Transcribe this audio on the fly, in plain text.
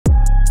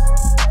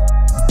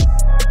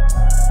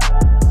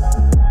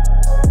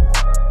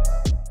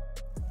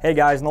Hey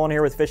guys, Nolan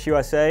here with Fish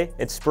USA.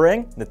 It's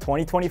spring. The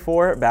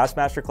 2024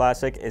 Bassmaster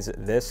Classic is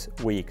this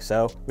week.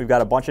 So we've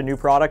got a bunch of new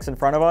products in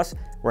front of us.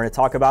 We're gonna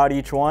talk about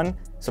each one,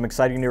 some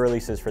exciting new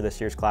releases for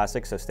this year's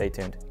Classic, so stay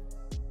tuned.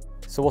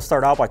 So we'll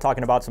start out by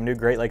talking about some new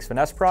Great Lakes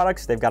Finesse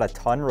products. They've got a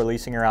ton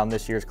releasing around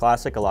this year's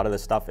Classic. A lot of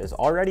this stuff is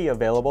already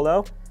available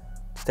though.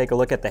 Let's take a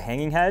look at the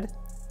hanging head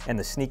and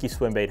the sneaky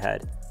swim bait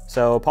head.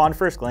 So upon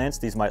first glance,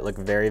 these might look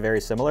very,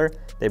 very similar.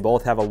 They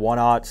both have a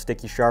 1/0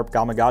 sticky sharp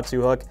Gamakatsu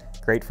hook,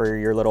 great for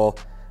your little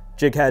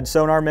jig head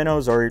sonar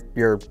minnows or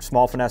your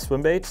small finesse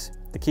swim baits.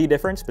 The key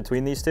difference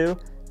between these two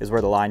is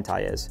where the line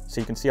tie is.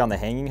 So you can see on the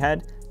hanging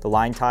head, the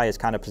line tie is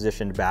kind of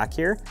positioned back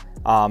here.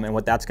 And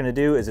what that's gonna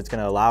do is it's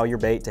gonna allow your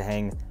bait to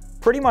hang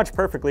pretty much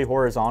perfectly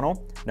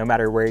horizontal, no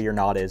matter where your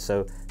knot is.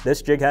 So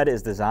this jig head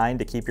is designed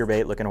to keep your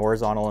bait looking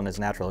horizontal and as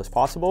natural as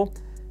possible.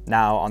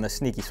 Now on the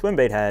sneaky swim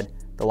bait head,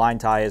 the line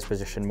tie is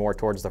positioned more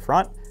towards the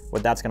front.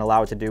 What that's gonna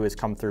allow it to do is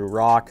come through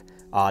rock,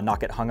 not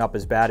get hung up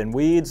as bad in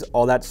weeds,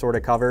 all that sort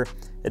of cover.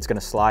 It's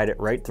gonna slide it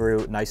right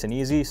through nice and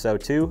easy. So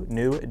 2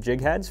 new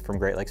jig heads from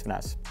Great Lakes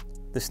Finesse.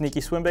 The sneaky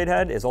swim bait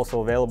head is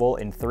also available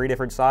in 3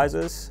 different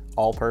sizes,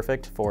 all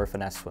perfect for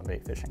finesse swim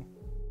bait fishing.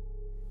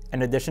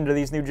 In addition to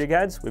these new jig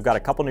heads, we've got a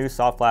couple new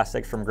soft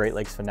plastics from Great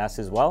Lakes Finesse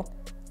as well.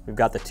 We've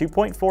got the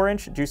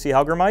 2.4-inch Juicy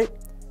Hellgrammite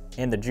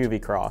and the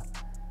Juvie Craw.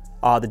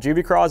 The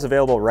Juvie Craw is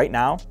available right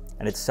now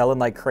and it's selling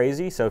like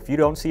crazy. So if you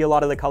don't see a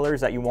lot of the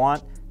colors that you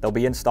want, they'll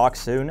be in stock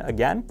soon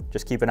again.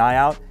 Just keep an eye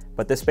out.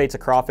 But this bait's a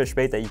crawfish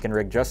bait that you can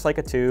rig just like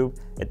a tube.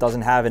 It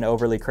doesn't have an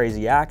overly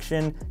crazy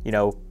action. You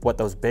know, what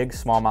those big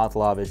smallmouth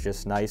love is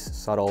just nice,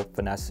 subtle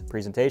finesse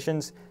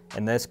presentations.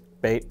 And this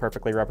bait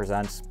perfectly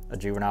represents a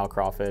juvenile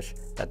crawfish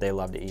that they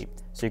love to eat.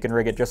 So you can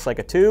rig it just like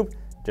a tube,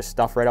 just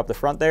stuff right up the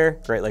front there.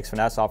 Great Lakes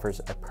Finesse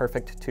offers a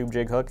perfect tube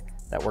jig hook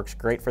that works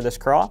great for this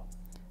craw.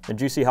 The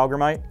Juicy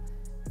Hellgrammite,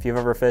 if you've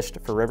ever fished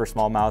for river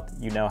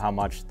smallmouth, you know how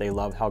much they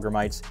love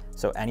hellgrammites.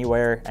 So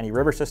anywhere, any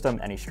river system,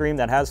 any stream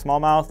that has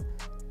smallmouth,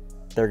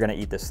 they're gonna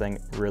eat this thing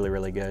really,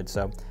 really good.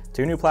 So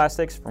 2 new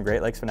plastics from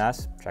Great Lakes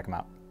Finesse, check them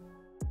out.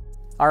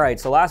 All right,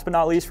 so last but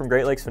not least from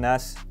Great Lakes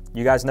Finesse,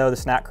 you guys know the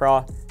snack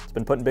craw. It's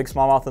been putting big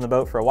smallmouth in the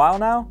boat for a while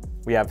now.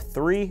 We have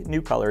 3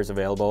 new colors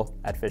available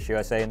at Fish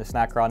USA in the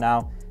snack craw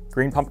now.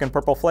 Green pumpkin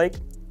purple flake,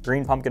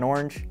 green pumpkin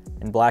orange,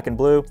 and black and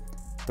blue.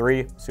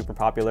 3 super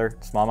popular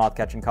smallmouth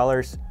catching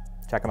colors.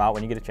 Check them out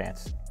when you get a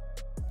chance.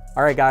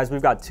 All right, guys,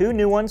 we've got 2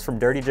 new ones from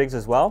Dirty Jigs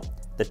as well,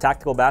 the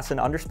Tactical Bass and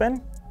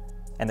Underspin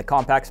and the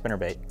Compact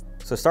Spinnerbait.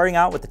 So starting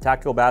out with the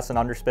Tactical Bass and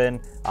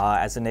Underspin,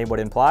 as the name would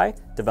imply,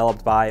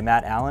 developed by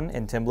Matt Allen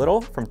and Tim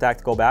Little from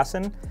Tactical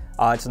Bassin.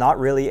 It's not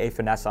really a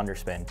finesse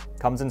underspin.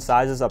 Comes in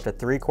sizes up to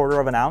 3/4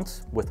 of an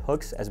ounce with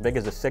hooks as big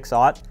as a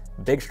 6/0.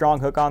 Big strong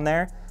hook on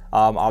there.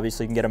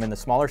 Obviously you can get them in the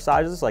smaller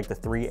sizes like the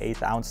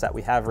 3/8 ounce that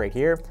we have right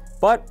here.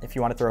 But if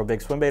you want to throw a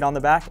big swim bait on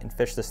the back and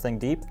fish this thing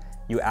deep,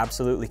 you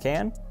absolutely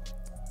can.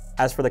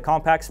 As for the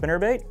Compact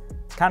Spinnerbait,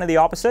 it's kind of the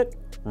opposite.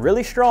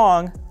 Really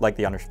strong like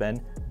the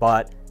underspin,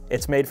 but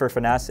it's made for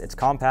finesse. It's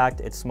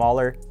compact, it's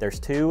smaller. There's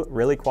 2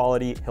 really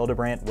quality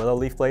Hildebrandt willow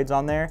leaf blades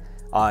on there.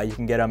 You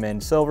can get them in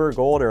silver,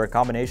 gold, or a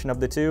combination of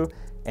the 2,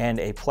 and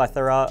a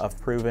plethora of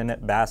proven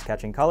bass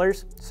catching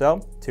colors. So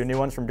 2 new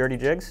ones from Dirty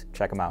Jigs,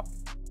 check them out.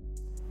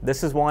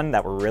 This is one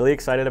that we're really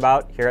excited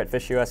about here at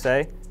Fish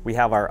USA. We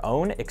have our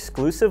own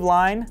exclusive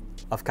line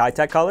of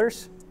Kitech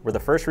colors. We're the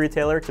first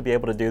retailer to be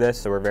able to do this,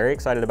 so we're very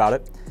excited about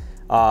it.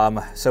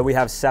 So we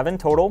have 7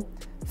 total.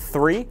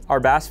 3 are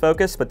bass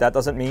focused, but that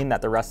doesn't mean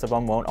that the rest of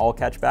them won't all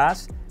catch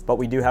bass. But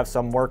we do have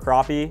some more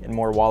crappie and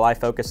more walleye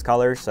focused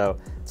colors. So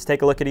let's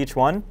take a look at each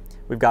one.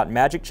 We've got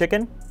Magic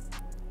Chicken,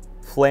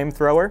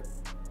 Flamethrower,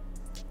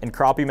 and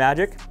Crappie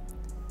Magic.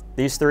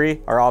 These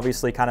 3 are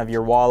obviously kind of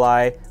your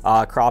walleye,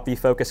 crappie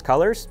focused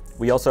colors.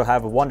 We also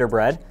have Wonder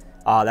Bread.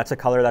 That's a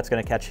color that's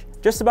gonna catch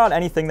just about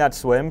anything that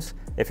swims.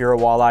 If you're a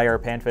walleye or a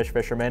panfish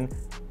fisherman,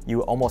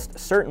 you almost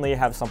certainly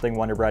have something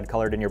Wonder Bread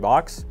colored in your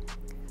box.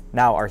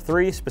 Now our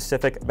 3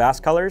 specific bass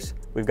colors,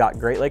 we've got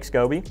Great Lakes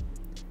Goby,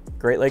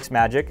 Great Lakes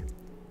Magic,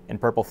 and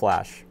Purple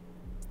Flash.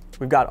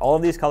 We've got all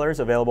of these colors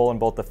available in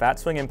both the Fat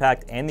Swing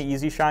Impact and the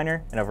Easy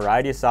Shiner in a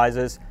variety of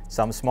sizes,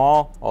 some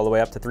small, all the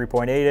way up to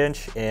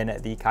 3.8-inch in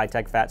the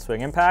Kitech Fat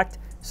Swing Impact.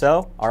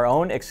 So our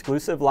own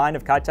exclusive line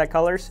of Kitech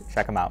colors,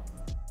 check them out.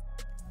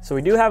 So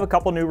we do have a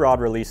couple new rod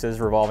releases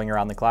revolving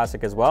around the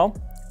Classic as well.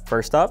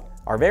 First up,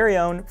 our very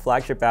own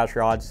flagship bass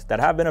rods that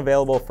have been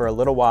available for a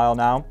little while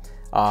now.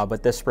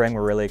 But this spring,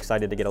 we're really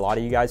excited to get a lot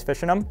of you guys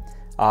fishing them.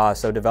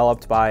 So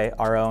developed by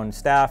our own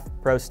staff,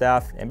 pro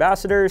staff,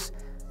 ambassadors,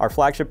 our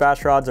flagship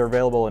bass rods are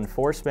available in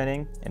 4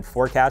 spinning and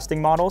 4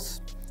 casting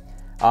models.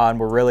 And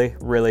we're really,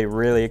 really,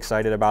 really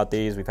excited about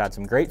these. We've had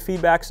some great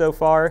feedback so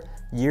far,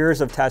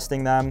 years of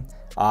testing them,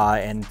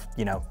 and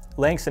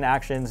lengths and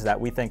actions that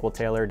we think will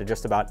tailor to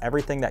just about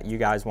everything that you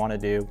guys want to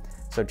do.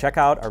 So check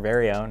out our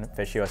very own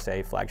Fish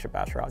USA flagship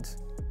bass rods.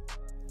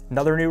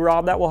 Another new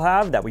rod that we'll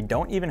have that we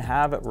don't even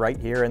have right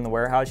here in the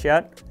warehouse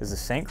yet is the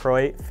St.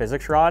 Croix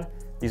Physics rod.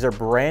 These are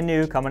brand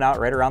new, coming out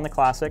right around the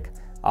Classic.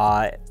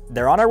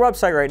 they're on our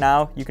website right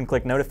now. You can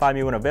click notify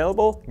me when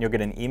available, and you'll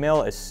get an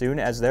email as soon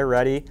as they're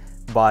ready,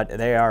 but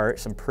they are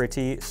some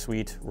pretty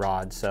sweet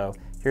rods. So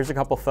here's a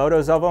couple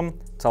photos of them.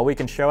 It's all we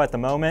can show at the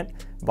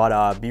moment,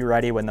 but be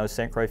ready when those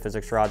St. Croix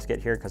physics rods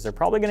get here, because they're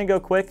probably gonna go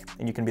quick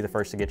and you can be the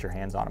first to get your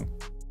hands on them.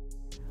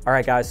 All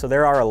right, guys, so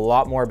there are a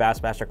lot more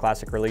Bassmaster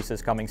Classic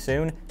releases coming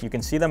soon. You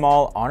can see them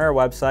all on our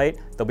website.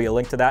 There'll be a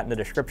link to that in the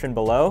description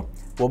below.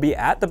 We'll be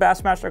at the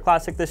Bassmaster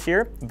Classic this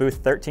year, booth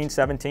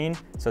 1317,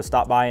 so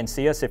stop by and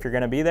see us if you're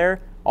gonna be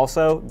there.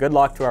 Also, good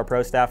luck to our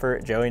pro staffer,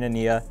 Joey and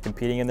Ania,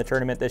 competing in the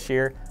tournament this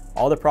year.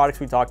 All the products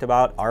we talked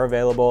about are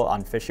available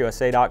on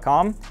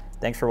fishusa.com.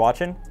 Thanks for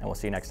watching, and we'll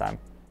see you next time.